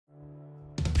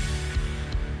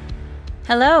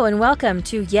Hello and welcome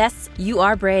to Yes, You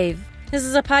Are Brave. This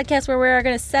is a podcast where we are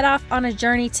going to set off on a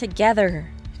journey together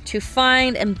to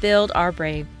find and build our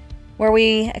brave, where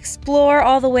we explore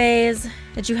all the ways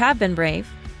that you have been brave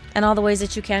and all the ways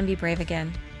that you can be brave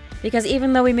again. Because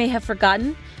even though we may have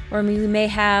forgotten or we may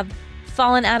have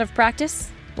fallen out of practice,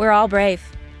 we're all brave.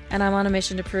 And I'm on a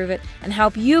mission to prove it and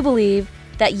help you believe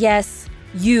that yes,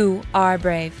 you are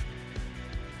brave.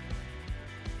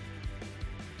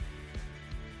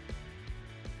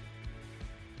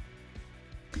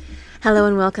 Hello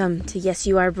and welcome to Yes,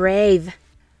 You Are Brave.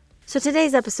 So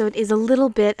today's episode is a little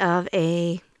bit of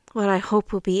what I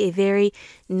hope will be a very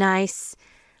nice,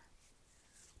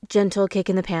 gentle kick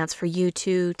in the pants for you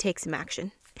to take some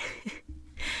action.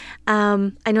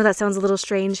 I know that sounds a little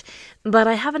strange, but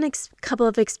I have a couple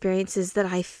of experiences that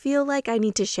I feel like I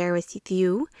need to share with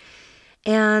you.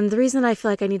 And the reason I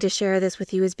feel like I need to share this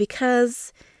with you is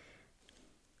because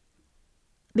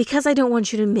I don't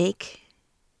want you to make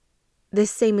this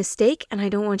same mistake, and I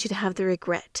don't want you to have the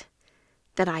regret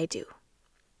that I do.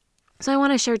 So I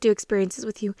want to share 2 experiences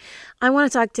with you. I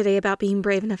want to talk today about being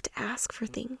brave enough to ask for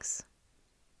things.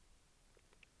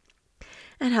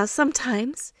 And how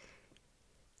sometimes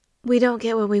we don't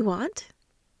get what we want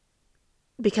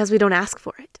because we don't ask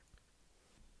for it.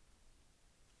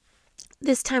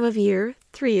 This time of year,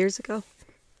 3 years ago,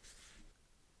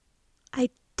 I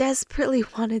desperately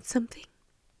wanted something.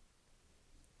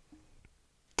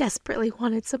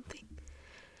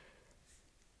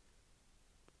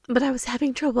 But I was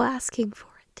having trouble asking for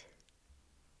it.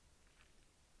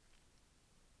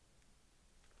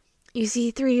 You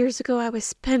see, 3 years ago I was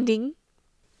spending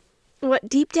what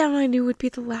deep down I knew would be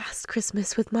the last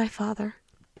Christmas with my father.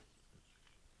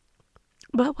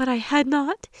 But what I had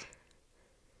not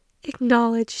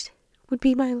acknowledged would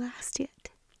be my last yet.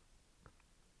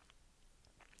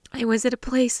 I was at a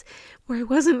place where I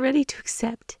wasn't ready to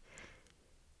accept.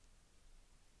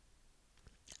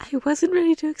 I wasn't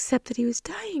ready to accept that he was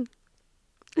dying.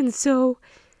 And so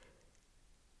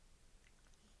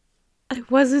I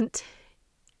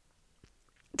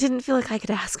didn't feel like I could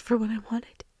ask for what I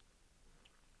wanted.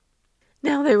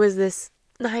 Now there was this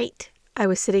night I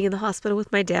was sitting in the hospital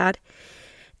with my dad,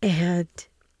 and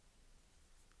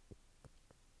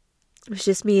it was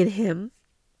just me and him,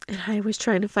 and I was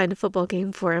trying to find a football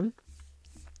game for him,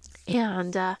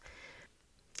 and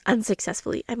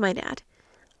unsuccessfully, I might add.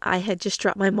 I had just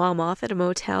dropped my mom off at a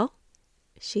motel.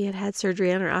 She had had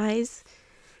surgery on her eyes.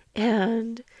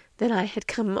 And then I had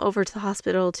come over to the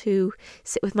hospital to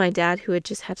sit with my dad, who had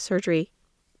just had surgery.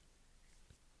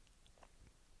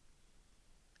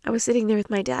 I was sitting there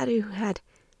with my dad, who had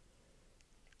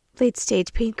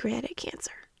late-stage pancreatic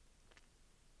cancer.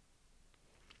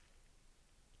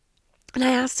 And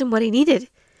I asked him what he needed,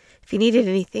 if he needed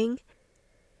anything.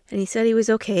 And he said he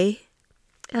was okay.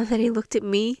 And then he looked at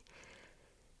me.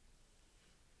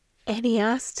 And he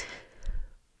asked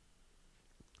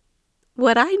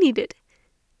what I needed.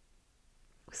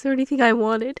 Was there anything I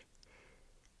wanted?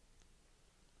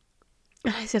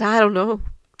 And I said, I don't know.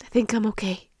 I think I'm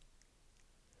okay.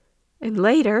 And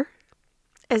later,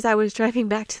 as I was driving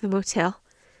back to the motel,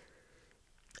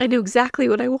 I knew exactly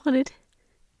what I wanted.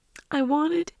 I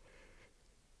wanted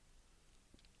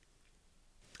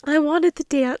the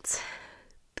dance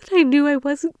that I knew I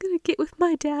wasn't going to get with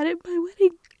my dad at my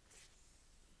wedding.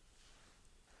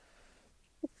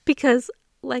 Because,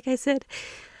 like I said,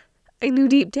 I knew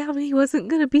deep down he wasn't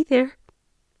going to be there.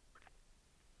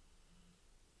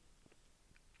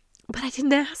 But I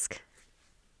didn't ask.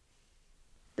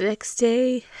 The next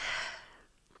day,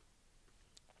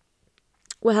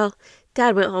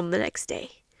 Dad went home the next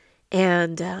day.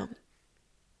 And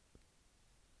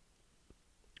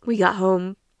we got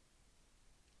home.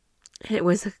 And it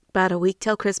was about a week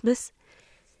till Christmas.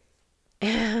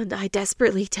 And I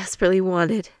desperately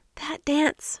wanted that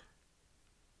dance.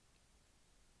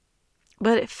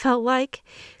 But it felt like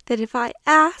that if I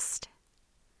asked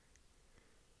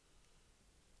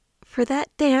for that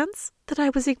dance, that I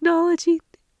was acknowledging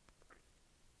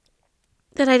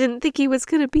that I didn't think he was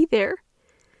going to be there.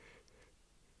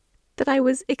 That I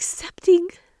was accepting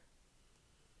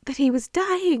that he was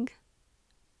dying.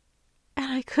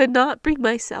 And I could not bring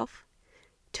myself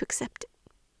to accept it.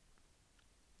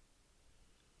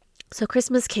 So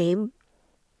Christmas came.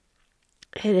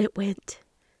 And it went,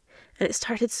 and it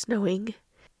started snowing,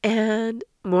 and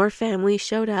more family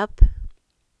showed up,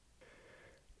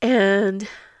 and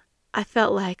I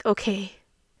felt like, okay,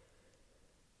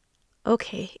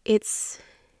 I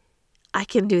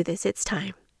can do this, it's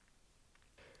time.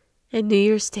 And New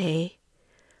Year's Day,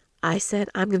 I said,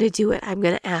 I'm going to do it. I'm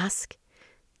going to ask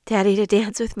Daddy to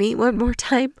dance with me one more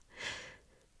time.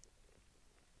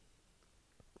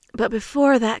 But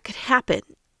before that could happen,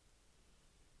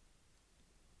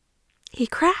 he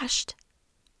crashed.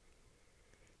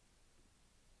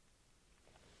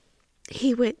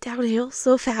 He went downhill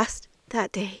so fast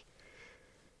that day,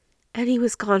 and he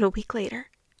was gone a week later.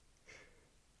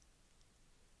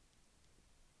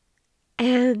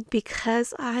 And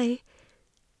because I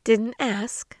didn't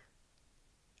ask,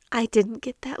 I didn't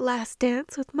get that last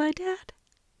dance with my dad.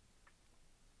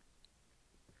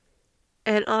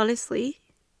 And honestly,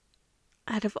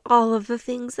 out of all of the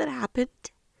things that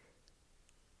happened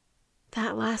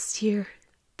that last year,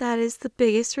 that is the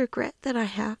biggest regret that I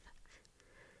have.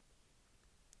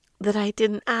 That I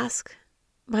didn't ask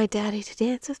my daddy to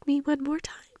dance with me one more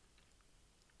time.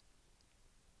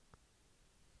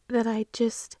 That I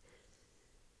just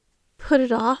put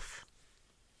it off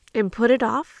and put it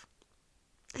off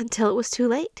until it was too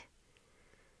late.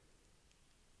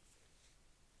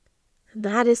 And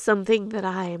that is something that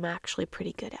I am actually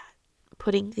pretty good at,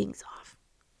 putting things off.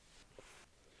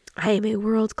 I am a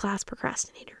world-class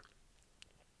procrastinator.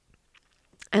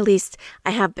 At least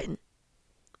I have been.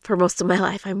 For most of my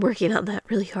life, I'm working on that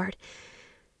really hard.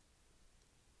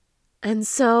 And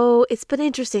so it's been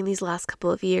interesting these last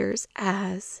couple of years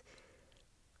as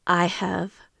I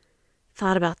have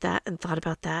thought about that and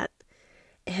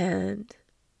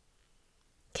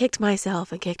kicked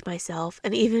myself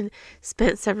and even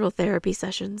spent several therapy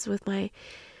sessions with my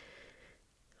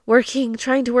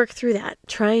trying to work through that,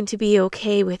 trying to be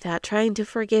okay with that, trying to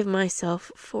forgive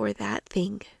myself for that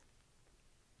thing,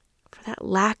 for that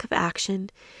lack of action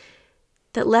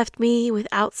that left me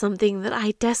without something that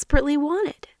I desperately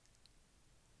wanted.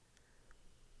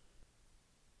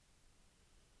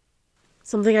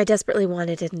 Something I desperately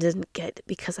wanted and didn't get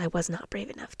because I was not brave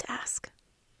enough to ask.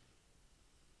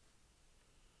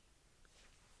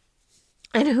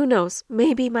 And who knows,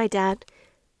 maybe my dad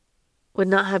would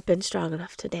not have been strong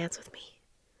enough to dance with me.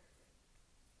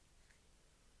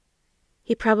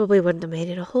 He probably wouldn't have made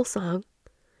it a whole song,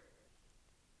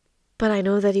 but I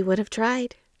know that he would have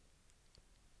tried.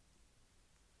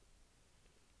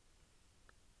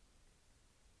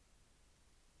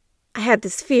 I had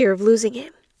this fear of losing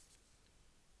him.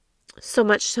 So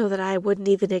much so that I wouldn't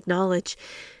even acknowledge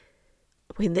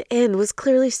when the end was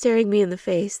clearly staring me in the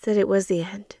face that it was the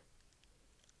end.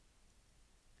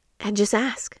 And just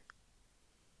ask.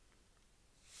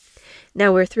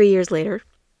 Now we're 3 years later,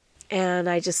 and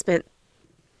I just spent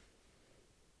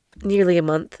nearly a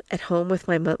month at home with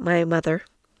my mother.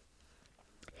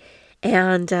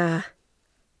 And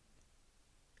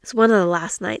it's one of the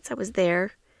last nights I was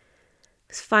there. I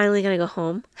was finally going to go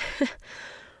home.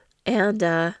 And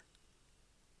I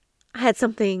had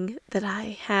something that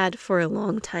I had for a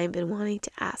long time been wanting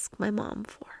to ask my mom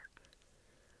for.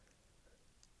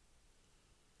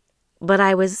 But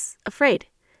I was afraid,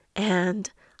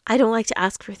 and I don't like to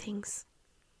ask for things.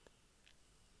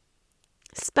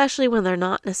 Especially when they're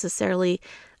not necessarily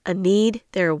a need,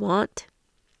 they're a want.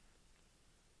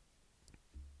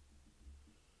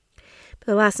 But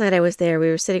the last night I was there, we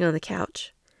were sitting on the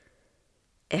couch,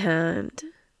 and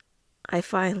I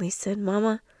finally said,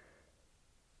 "Mama,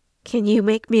 can you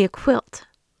make me a quilt?"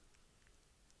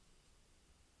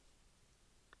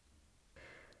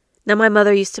 Now, my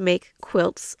mother used to make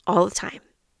quilts all the time.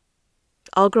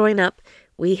 All growing up,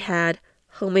 we had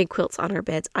homemade quilts on our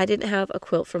beds. I didn't have a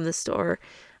quilt from the store,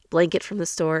 blanket from the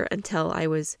store, until I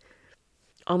was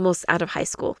almost out of high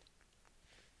school.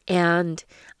 And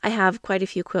I have quite a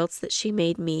few quilts that she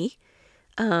made me.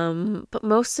 But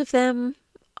most of them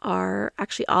are,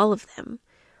 actually all of them,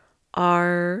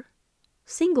 are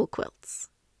single quilts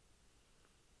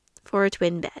for a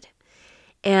twin bed.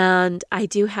 And I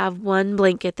do have one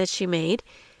blanket that she made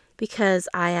because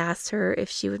I asked her if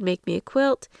she would make me a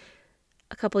quilt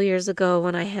a couple years ago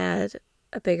when I had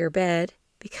a bigger bed,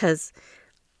 because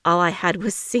all I had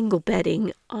was single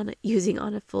bedding using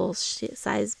on a full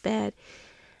size bed.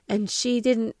 And she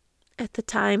didn't, at the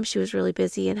time, she was really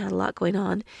busy and had a lot going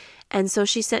on. And so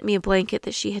she sent me a blanket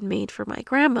that she had made for my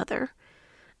grandmother.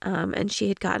 And she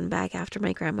had gotten back after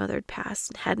my grandmother had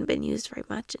passed and hadn't been used very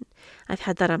much. And I've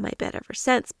had that on my bed ever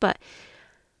since. But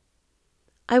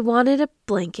I wanted a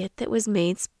blanket that was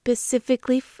made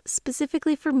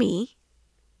specifically for me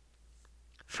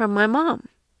from my mom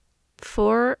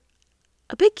for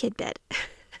a big kid bed.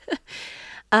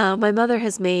 My mother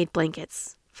has made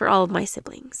blankets for all of my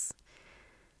siblings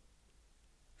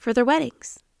for their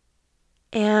weddings.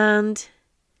 And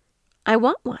I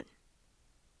want one.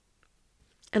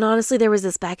 And honestly, there was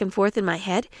this back and forth in my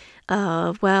head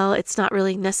of, well, it's not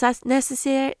really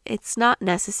necessary. It's not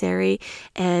necessary.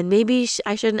 And maybe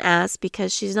I shouldn't ask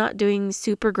because she's not doing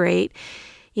super great.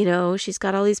 You know, she's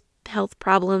got all these health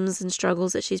problems and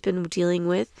struggles that she's been dealing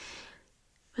with.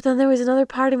 But then there was another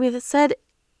part of me that said,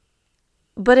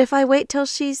 but if I wait till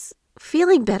she's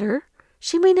feeling better,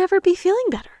 she may never be feeling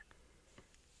better.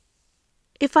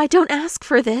 If I don't ask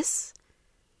for this,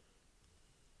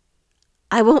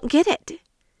 I won't get it.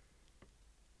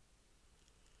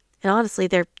 And honestly,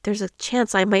 there's a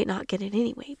chance I might not get it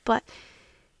anyway. But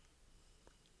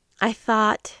I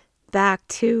thought back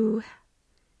to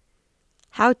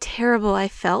how terrible I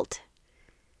felt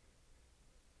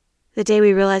the day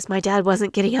we realized my dad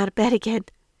wasn't getting out of bed again.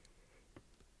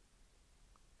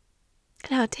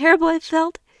 And how terrible I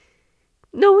felt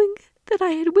knowing that I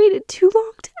had waited too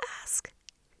long to ask.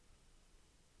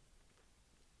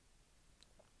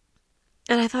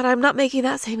 And I thought, I'm not making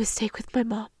that same mistake with my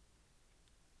mom.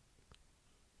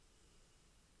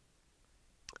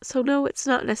 So no, it's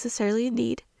not necessarily a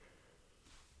need.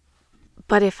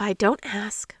 But if I don't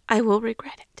ask, I will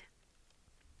regret it.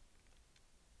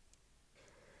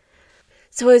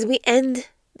 So as we end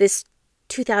this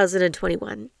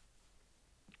 2021,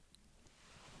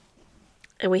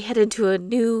 and we head into a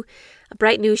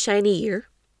bright new shiny year,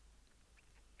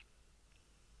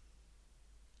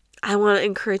 I want to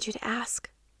encourage you to ask.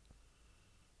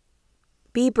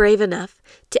 Be brave enough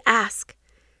to ask.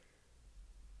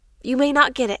 You may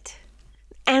not get it.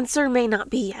 Answer may not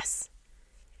be yes.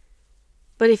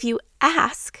 But if you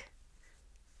ask,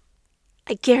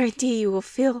 I guarantee you will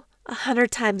feel 100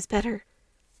 times better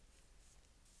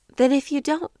than if you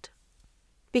don't.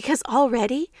 Because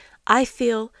already I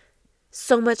feel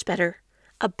so much better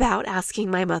about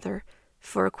asking my mother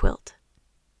for a quilt.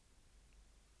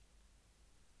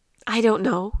 I don't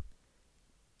know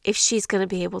if she's going to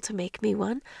be able to make me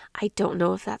one. I don't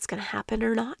know if that's going to happen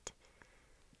or not.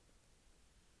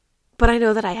 But I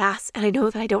know that I asked, and I know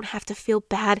that I don't have to feel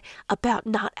bad about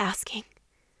not asking.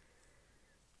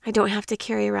 I don't have to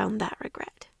carry around that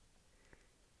regret.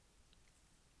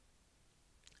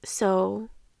 So,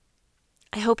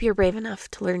 I hope you're brave enough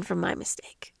to learn from my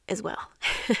mistake as well.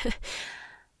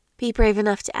 Be brave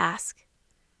enough to ask.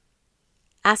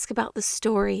 Ask about the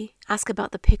story. Ask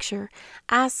about the picture.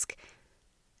 Ask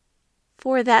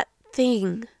for that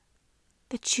thing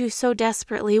that you so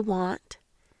desperately want.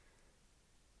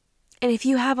 And if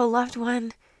you have a loved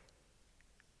one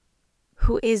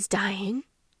who is dying,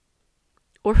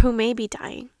 or who may be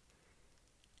dying,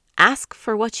 ask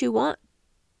for what you want.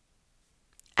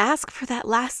 Ask for that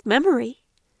last memory.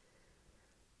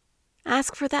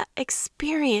 Ask for that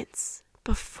experience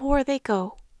before they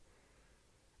go.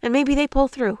 And maybe they pull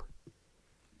through.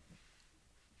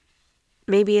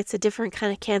 Maybe it's a different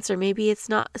kind of cancer. Maybe it's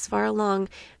not as far along.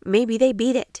 Maybe they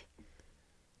beat it.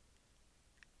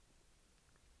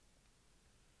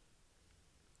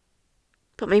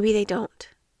 But maybe they don't.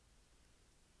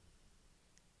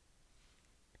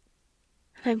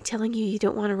 And I'm telling you, you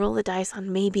don't want to roll the dice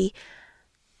on maybe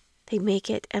they make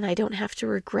it and I don't have to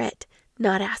regret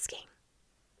not asking.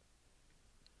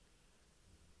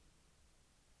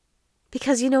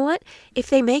 Because you know what? If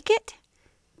they make it,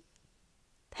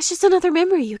 that's just another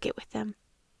memory you get with them.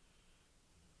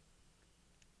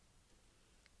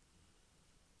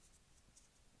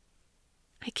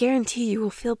 I guarantee you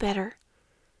will feel better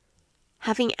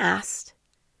having asked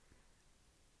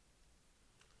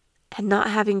and not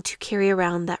having to carry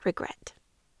around that regret.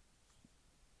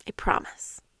 I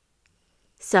promise.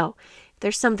 So, if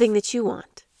there's something that you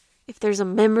want, if there's a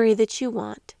memory that you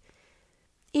want,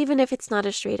 even if it's not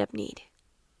a straight up need,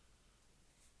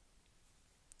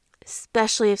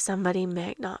 especially if somebody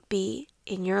might not be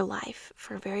in your life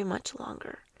for very much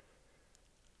longer,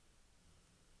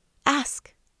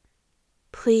 ask.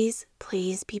 Please,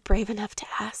 please be brave enough to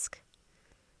ask.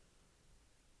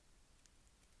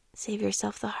 Save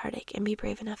yourself the heartache and be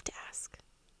brave enough to ask.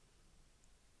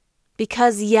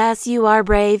 Because yes, you are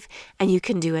brave and you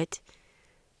can do it.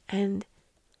 And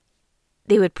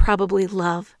they would probably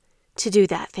love to do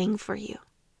that thing for you.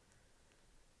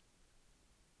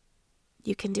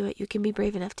 You can do it. You can be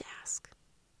brave enough to ask.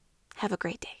 Have a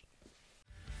great day.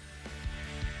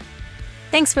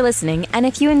 Thanks for listening, and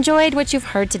if you enjoyed what you've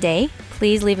heard today,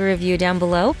 please leave a review down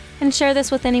below and share this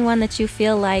with anyone that you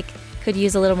feel like could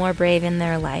use a little more brave in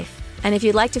their life. And if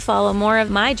you'd like to follow more of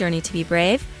my journey to be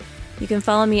brave, you can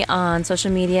follow me on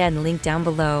social media and the link down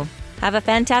below. Have a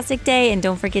fantastic day and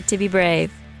don't forget to be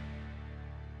brave.